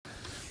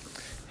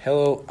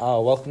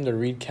Hello, welcome to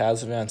Reed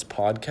Casavant's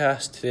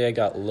podcast. Today I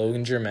got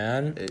Logan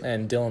German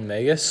and Dylan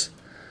Megas.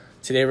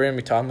 Today we're going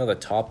to be talking about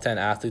the top 10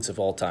 athletes of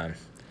all time.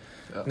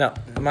 Oh. Now,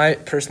 my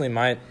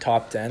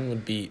top 10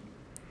 would be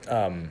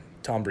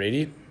Tom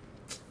Brady.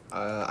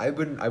 I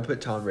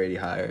put Tom Brady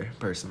higher,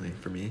 personally,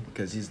 for me,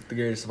 because he's the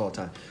greatest of all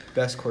time.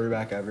 Best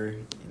quarterback ever,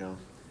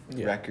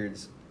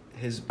 records.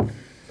 His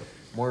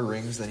more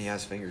rings than he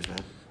has fingers, man.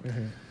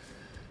 Mm-hmm.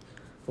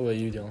 What about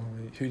you,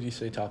 Dylan? Who do you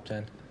say top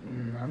 10?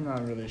 I'm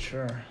not really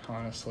sure,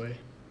 honestly.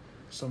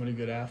 So many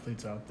good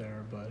athletes out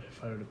there, but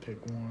if I were to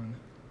pick one.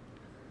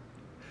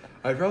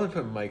 I'd probably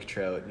put Mike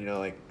Trout,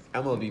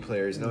 MLB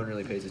players, no one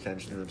really pays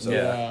attention to them. So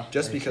Yeah.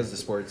 just because the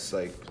sport's,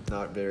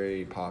 not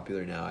very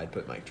popular now, I'd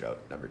put Mike Trout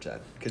number 10,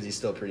 because he's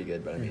still pretty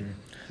good, but,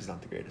 he's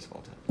not the greatest of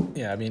all time.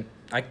 Yeah,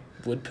 I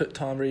would put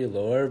Tom Brady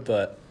lower,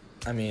 but,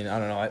 I don't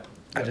know.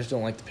 I just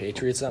don't like the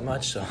Patriots that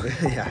much, so.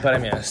 Yeah.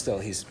 But, still,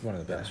 he's one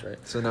of the best, right?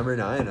 So number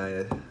 9,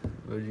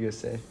 what did you guys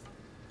say?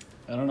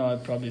 I don't know,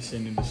 I'd probably say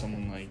maybe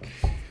someone like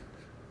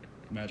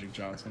Magic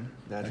Johnson.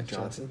 Magic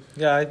Johnson?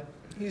 Yeah,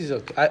 he's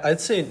okay. I'd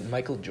say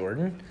Michael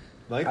Jordan.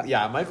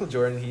 Michael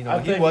Jordan, he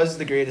was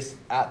the greatest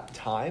at the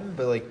time,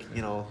 but,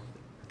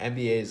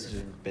 NBA's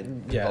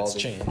been Yeah, it's evolving.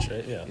 changed,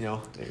 right? Yeah.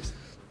 There's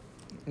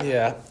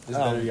Yeah.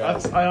 better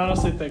guys. I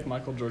honestly think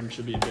Michael Jordan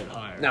should be a bit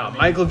higher.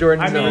 Michael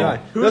Jordan's number 9.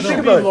 Who Let's should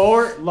think be about it.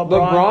 lower?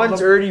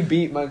 LeBron's already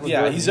beat Michael Yeah,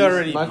 Jordan. he's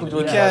already. Michael you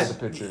Jordan can't- has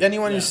the picture.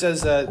 Anyone who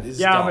says that is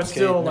Yeah, dumb, but okay?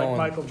 still, No one-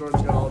 Michael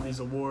Jordan's got all these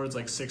awards,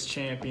 6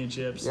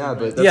 championships. Yeah,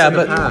 but He's that's Yeah, in the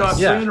but- past. got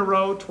yeah. 3 in a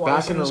row, twice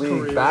Back in in the his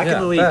league. career. Back in Yeah,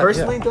 the league. yeah.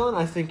 Personally, Dylan,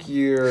 I think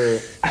you're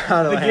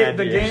out of hand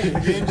The here.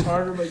 game's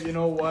harder, but you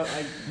know what?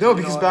 No,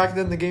 because back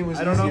then the game was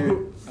I don't know easier.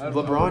 who- I don't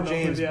know LeBron who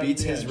James the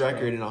beats his advantage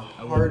record are. in a I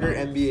wouldn't harder know.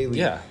 NBA league.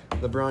 Yeah.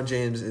 LeBron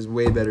James is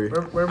way better.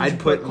 Where would I'd you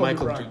put Kobe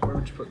Michael. Bryant? Where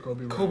would you put Kobe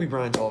Bryant? Kobe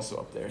Bryant's also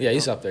up there. Yeah,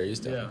 he's up there. He's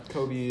done. Yeah.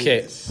 Kobe Okay.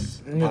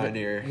 is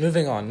pioneer.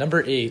 Moving on.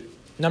 Number 8,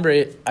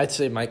 I'd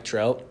say Mike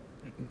Trout.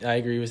 I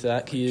agree with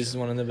that. He is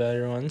one of the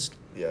better ones.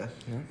 Yeah.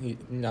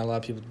 Not a lot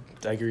of people.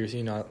 I agree with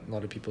you. Not a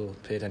lot of people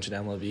pay attention to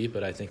MLB,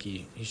 but I think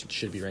he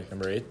should be ranked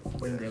number 8.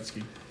 Wayne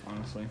Gretzky,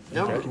 honestly.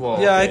 I could-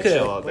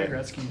 Wayne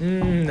Gretzky.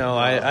 No,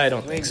 I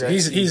don't think so.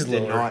 He's did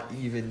lower. not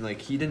even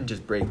he didn't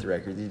just break the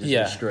record. He just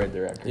Yeah. destroyed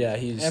the record. Yeah,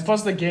 he's. And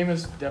plus, the game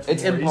is definitely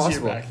It's more easier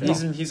impossible. back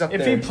then. He's up If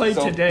there. he played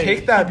So today,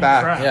 take that he'd be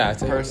back. crap. Yeah,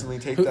 Personally,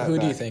 take who, that Who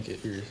do you back. think it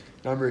is?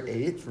 Number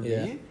 8 for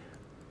Yeah. me?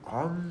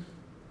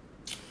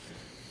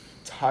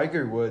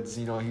 Tiger Woods,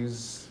 he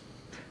was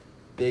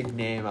big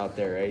name out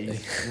there, right?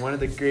 He's one of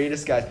the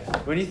greatest guys.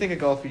 When you think of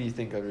golf, who do you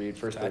think of, Reed?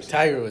 First person.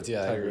 Tiger Woods,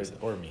 yeah, Tiger I Woods.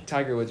 agree with it. Or me.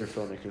 Tiger Woods or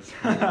Phil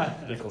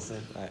Nicholson.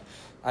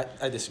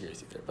 I disagree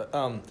with you there, but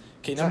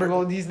okay,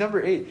 He's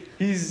number 8.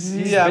 He's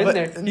Yeah, been but-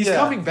 there. He's yeah.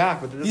 coming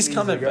back, but that doesn't He's mean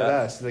coming he's the back.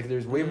 best.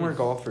 There's way more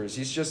golfers.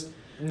 He's just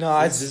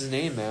no, it's his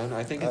name, man.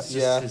 I think it's just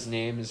yeah. his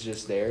name is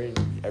just there,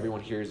 and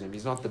everyone hears him.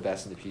 He's not the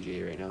best in the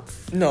PGA right now.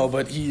 no,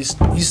 but I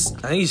think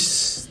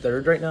he's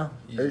third right now.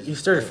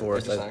 He's third or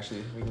fourth.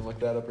 Actually, we can look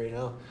that up right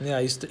now. Yeah,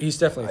 he's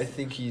definitely I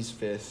think he's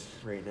 5th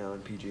right now in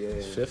PGA.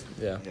 he's 5th.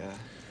 Yeah. Yeah,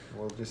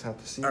 we'll just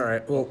have to see. All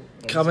right. Well,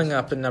 coming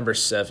up in number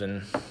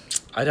 7,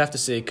 I'd have to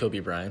say Kobe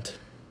Bryant.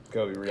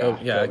 Kobe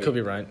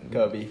Bryant.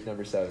 Kobe,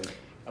 number 7.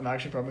 I'm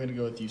actually probably going to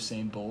go with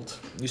Usain Bolt.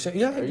 You say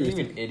yeah? I Are agree you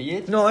with an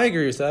idiot? No, I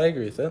agree with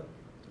that.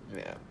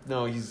 Yeah.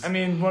 No, he's. I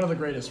mean, one of the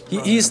greatest.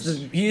 He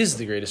is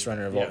the greatest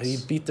runner of all. Yes. He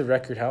beat the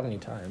record how many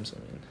times?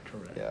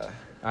 Correct. Yeah.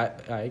 I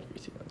agree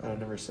with you on that.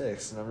 Number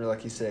 6. Number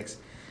lucky 6.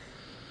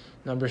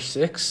 Number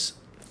 6,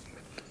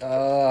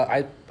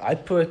 I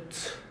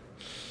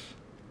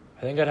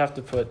think I'd have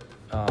to put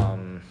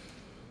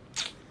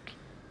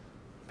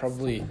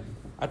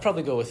I'd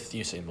probably go with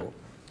Usain Bolt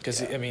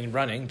because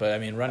running, but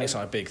running's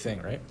not a big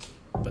thing, right?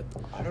 But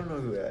I don't know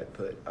who I'd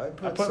put. I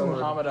put someone.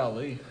 Muhammad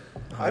Ali.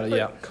 I'd put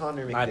yeah.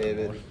 Connor I'd put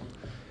McDavid. more.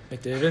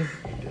 McDavid?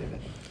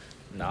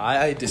 No,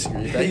 I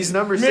disagree with that. He's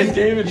number 6.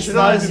 McDavid He should still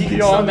not has- even he be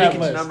can still on make that it to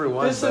list. number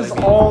 1. This but is I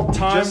mean, all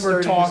time just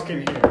we're starting his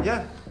talking career.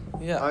 here.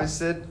 Yeah. I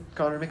said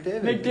Connor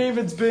McDavid.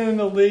 McDavid's been in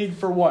the league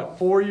for what,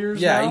 4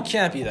 years Yeah, now? he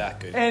can't be that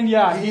good. And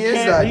yeah, He he is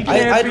can't. that He good.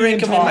 can't I'd be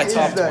rank him in my top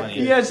top 10. 20.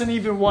 He hasn't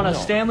even won a No.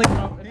 Stanley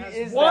Cup and He has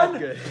is that one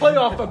good.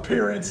 playoff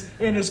appearance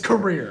in his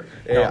career.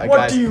 Yeah, What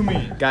guys- do you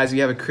mean? Guys, we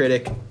have a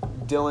critic.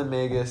 Dylan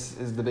Megas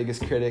is the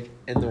biggest critic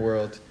in the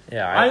world.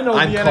 Yeah, I know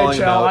I'm the calling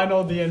him out. NHL. I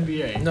know the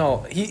NBA.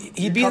 No,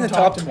 he'd be in Come the talk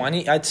top to me.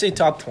 20. I'd say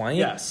top 20.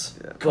 Yes.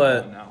 Yeah. Come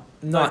But on now.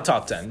 not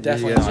top 10.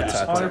 Definitely Yes, not yes,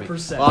 top 10.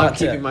 100%. Well, I'm Not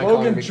keeping ten. my Connor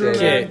Logan McDavid.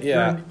 Jordan, Okay, you're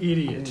yeah. an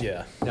idiot.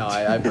 Yeah. No,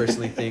 I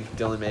personally think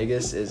Dylan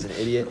Megas is an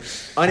idiot.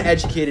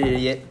 Uneducated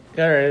idiot.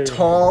 All right.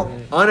 Tall,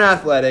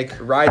 unathletic,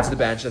 rides the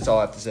bench. That's all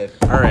I have to say.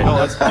 All right. No,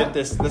 let's get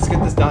this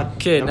done.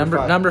 Okay, number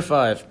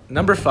 5. 5.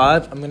 Number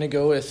 5, I'm going to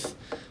go with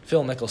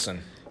Phil Mickelson.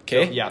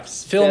 Okay? Yep.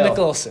 Phil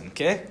Mickelson,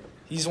 okay?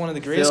 He's one of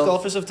the greatest Phil-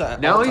 golfers of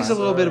time. Now all he's a time.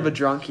 little bit of a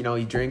drunk. He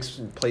drinks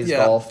and plays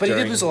Yeah, golf. but he did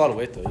during- lose a lot of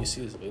weight, though. You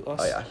see his weight loss?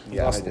 Oh yeah, He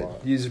yeah, lost I did. a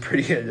lot. He's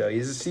pretty good though.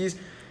 He's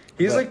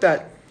But- like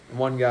that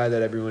one guy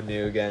that everyone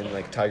knew again,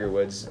 like Tiger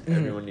Woods. Mm-hmm.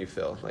 Everyone knew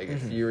Phil. Like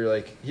if you were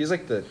like, he's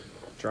like the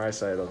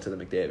Draisaitl to the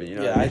McDavid. You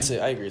know? Yeah, what I mean? I'd say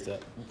I agree with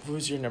that.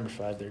 Who's your number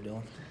 5 there,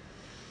 Dylan?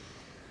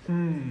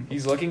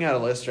 He's looking at a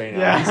list right now.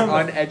 Yeah. He's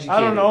uneducated. I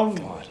don't know.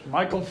 God.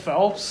 Michael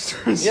Phelps.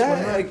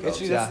 Yeah, that's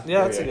a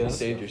You good.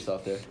 saved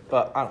yourself there.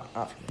 But I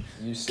don't.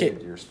 You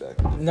saved your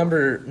respect.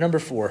 Number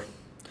 4.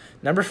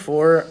 Number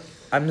 4,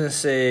 I'm gonna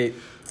say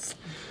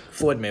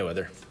Floyd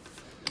Mayweather.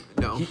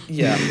 No.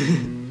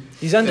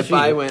 He's undefeated. If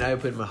I went, I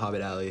would put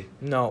Muhammad Ali.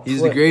 No, He's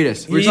Floyd- the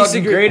greatest. We're He's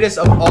talking the greatest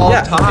of all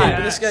yeah, time. okay,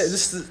 but this guy,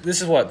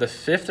 this is what, the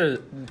 5th or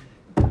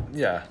 4th?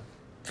 Yeah,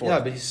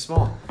 but he's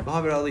small.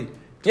 Muhammad Ali.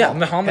 Yeah, Tall,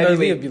 Muhammad Ali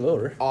heavyweight, would be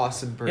lower.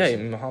 Awesome Yeah,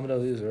 person. Muhammad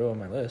Ali is lower on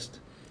my list.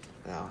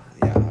 No,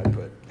 yeah,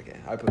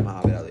 I put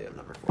Muhammad Ali at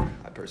number 4.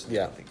 I personally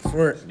Yeah, don't think.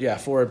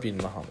 4 would be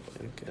Muhammad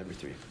Ali. Okay. Number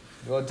 3.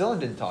 Well, Dylan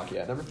didn't talk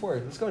yet. Number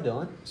 4. Let's go,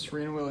 Dylan.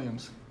 Serena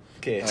Williams.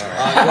 Okay.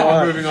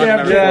 We're moving on to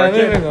number 4.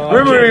 moving on.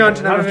 We're moving on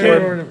to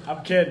number 4.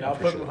 I'm kidding. I'll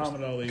put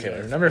Muhammad Ali. Okay,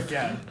 there. number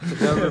Again.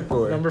 Number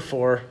 4. Number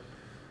 4.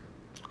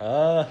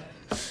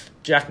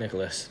 Jack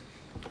Nicklaus.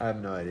 I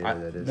have no idea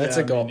who that is. That's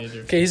Yeah, a golf. me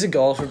neither. Okay, he's a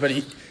golfer, but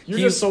You're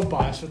he just so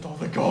biased with all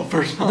the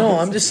golfers. no,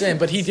 I'm just saying.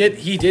 But he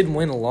did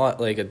win a lot,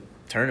 like a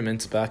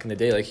tournaments back in the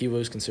day. Like he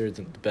was considered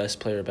the best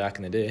player back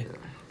in the day.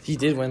 He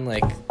did win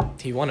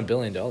he won $1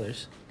 billion.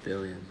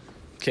 Billion.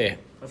 Okay,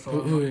 That's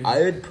all I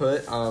would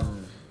put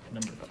Number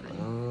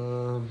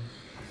 3.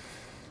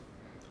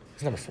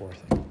 he's number 4, I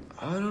think.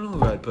 I don't know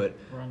who I'd put.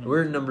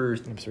 We're number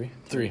Number 3.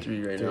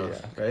 3 right now,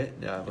 Yeah. right?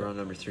 Yeah, we're on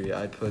number 3.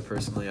 I'd put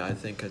personally. I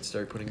think I'd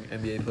start putting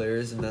NBA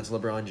players, and that's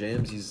LeBron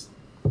James. He's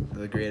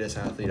the greatest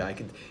athlete I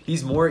can.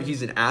 He's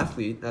an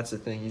athlete. That's the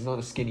thing. He's not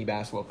a skinny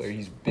basketball player.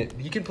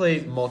 He can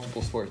play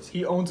multiple sports.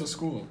 He owns a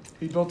school.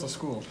 He built a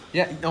school.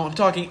 Yeah, no, I'm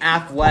talking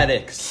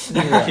athletics.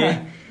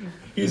 Okay.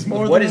 He's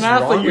more What than is an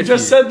wrong athlete. You with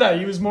just you? said that.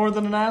 He was more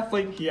than an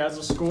athlete. He has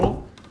a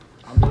school.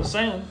 I'm just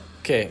saying.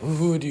 Okay,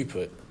 who do you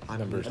put?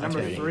 Number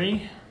Number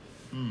 3.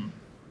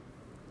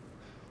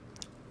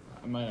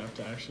 I might have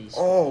to actually.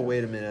 Oh,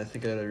 wait a minute. I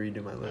think I gotta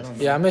redo my list.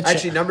 Yeah, I'm gonna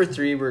Actually, number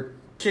 3, we're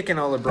kicking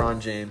all LeBron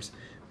James.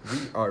 We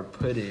are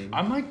putting.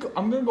 I'm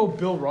gonna go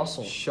Bill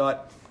Russell.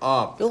 Shut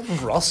up. Bill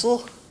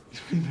Russell.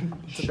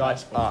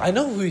 Shut up. I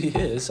know who he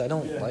is. I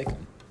don't like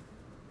him.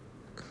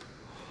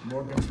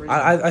 Morgan Freeman.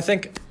 I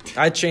think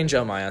I'd change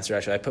out my answer.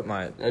 Actually, I'd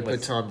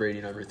put Tom Brady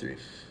number 3.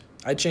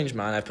 I changed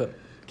mine. I put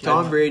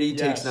Tom Brady Yes.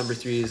 takes number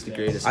 3 as the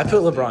greatest. I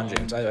put LeBron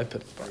James. I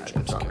put LeBron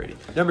James. Tom Brady.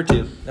 Number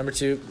 2, Number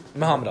 2,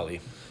 Muhammad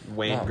Ali.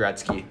 Wayne Oh.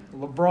 Gretzky.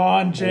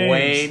 LeBron James.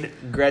 Wayne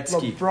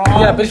Gretzky. LeBron.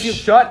 Yeah, but if you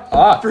Shut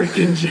up.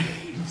 freaking James.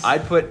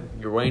 I'd put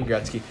your Wayne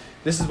Gretzky.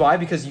 This is why,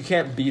 because you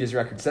can't beat his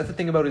records. That's the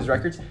thing about his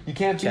records. You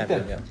can't beat Can't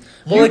them. beat them.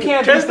 You Well, like,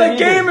 can't Because beat the them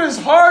either. game is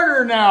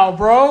harder now,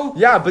 bro.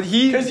 Yeah, but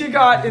he Because you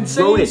got wrote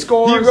insane it.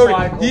 scores. He wrote it.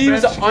 like He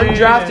was Ovechkin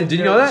undrafted. and Did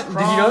you know that? Dennis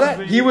Did you know that?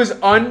 Crosby. He was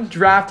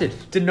undrafted.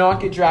 Did not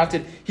get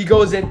drafted. He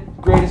goes in,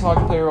 greatest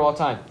hockey player of all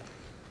time.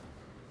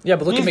 Yeah,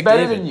 but look He's at McDavid.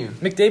 better than you.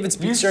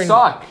 McDavid's You starting.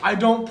 suck. I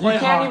don't You play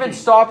can't hockey. even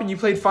stop, and you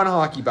played fun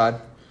hockey,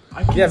 bud.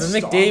 I can't Yeah, but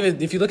stop.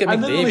 McDavid. If you look at I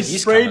McDavid, literally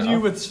he's sprayed coming you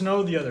up. with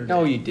snow the other day.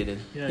 No, you didn't.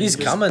 Yeah, He's you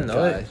just- coming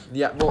though. God.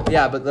 Yeah, well,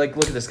 yeah, but like,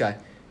 look at this guy.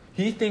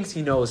 He thinks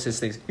he knows his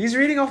things. He's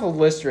reading off a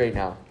list right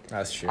now.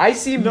 That's true. I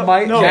see No,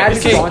 Mike. no, Mad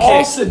this is all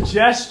Conte.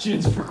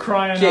 suggestions for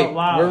crying Okay, out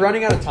loud. we're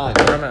running out of time.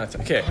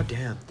 Okay. Oh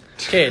damn.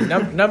 Okay.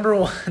 Number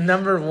one.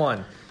 Number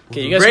 1.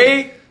 Okay, you guys.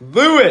 Ray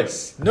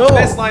Lewis, No.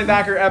 best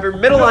linebacker ever,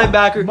 middle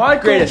linebacker,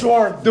 Michael greatest.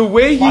 Jordan. The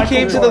way he Michael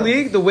came to the Jordan.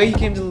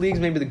 league, is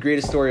maybe the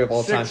greatest story of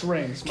all time. 6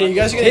 rings. Okay, you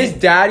guys are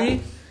gonna.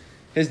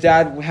 His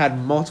dad had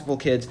multiple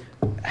kids,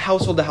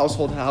 household to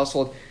household to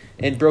household,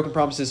 and broken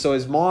promises. So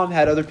his mom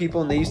had other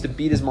people, and they used to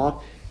beat his mom.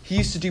 He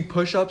used to do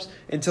push-ups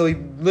until he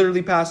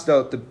literally passed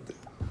out to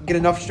get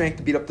enough strength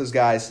to beat up those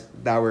guys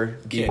that were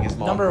beating his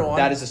mom. Number 1.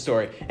 That is the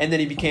story. And then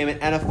he became an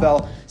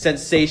NFL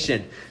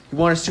sensation. He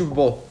won a Super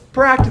Bowl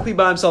practically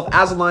by himself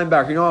as a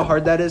linebacker. You know how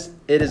hard that is?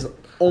 It is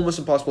almost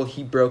impossible.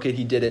 He broke it.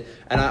 He did it.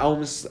 And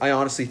I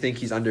honestly think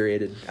he's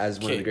underrated as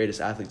one of the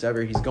greatest athletes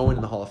ever. He's going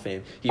in the Hall of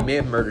Fame. He may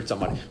have murdered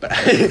someone, but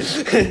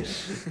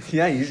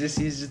yeah, he's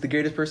just the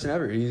greatest person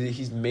ever.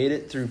 He's made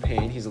it through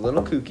pain. He's a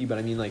little kooky, but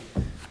I mean, like,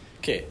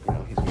 Okay. you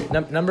know, he's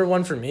great. Number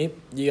 1 for me.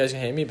 You guys can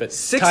hate me, but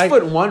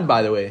 6'1",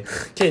 by the way.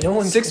 Okay, no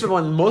one's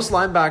 6'1". Most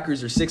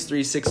linebackers are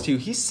 6'3", 6'2".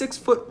 He's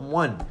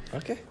 6'1".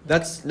 Okay.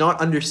 That's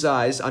not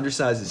undersized.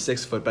 Undersized is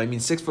 6 foot, but I mean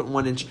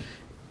 6'1" inch,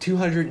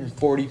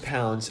 240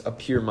 pounds of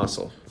pure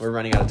muscle. We're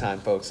running out of time,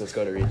 folks. Let's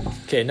go to Reed.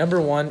 Okay,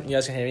 number 1, you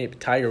guys can hate me, but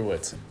Tiger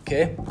Woods.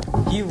 Okay,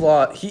 he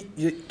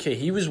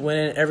was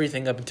winning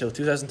everything up until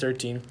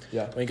 2013.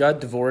 Yeah. When he got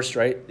divorced,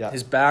 right? Yeah.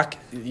 His back,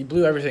 he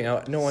blew everything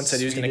out. No one said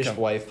he was going to Swedish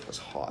come. wife was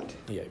hot.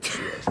 Yeah,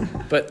 she was.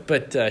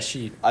 But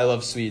she. I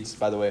love Swedes,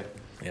 by the way.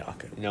 Yeah.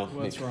 Okay. You know,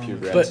 What's make wrong pure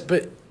with breads.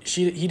 But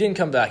he didn't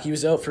come back. He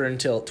was out for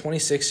until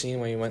 2016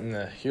 when he went in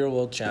the Hero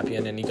World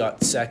Champion and he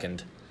got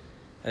second.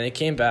 And he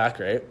came back,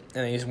 right?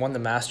 And he's won the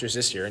Masters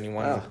this year and he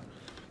won. Wow.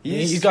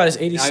 He got his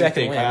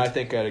 82nd win. I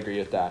think I'd agree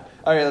with that.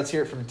 All right, let's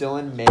hear it from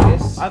Dylan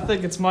Magus. I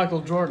think it's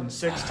Michael Jordan,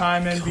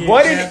 6-time NBA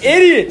What an champion.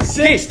 idiot!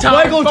 Six-time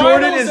Michael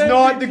Jordan finals is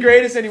not the MVP.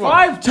 greatest anymore.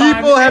 5-time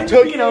People have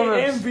taken NBA over.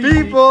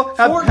 MVP. People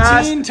have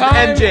passed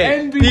 14-time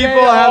MJ. NBA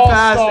People have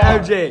passed All-Star.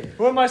 MJ.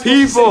 What am I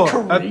supposed People to say?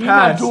 have Kareem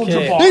passed.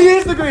 Abdul-Jabbar. Okay. He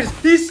is the greatest.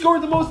 He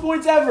scored the most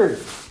points ever.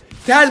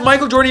 Has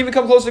Michael Jordan even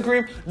come close to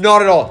Kareem?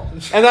 Not at all.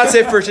 And that's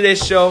it for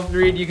today's show.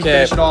 Reed, you can Okay,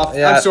 finish it off.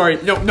 yeah. I'm sorry.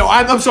 No,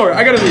 I'm sorry.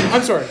 I gotta leave.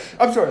 I'm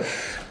sorry.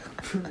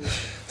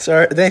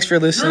 Sorry. Thanks for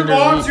Your listening.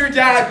 mom's your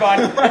dad,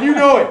 bud, and you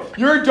know it.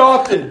 You're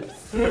adopted.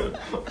 All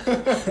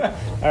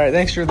right.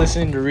 Thanks for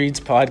listening to Reed's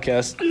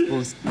podcast.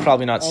 We'll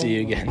probably not see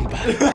you again. Bye.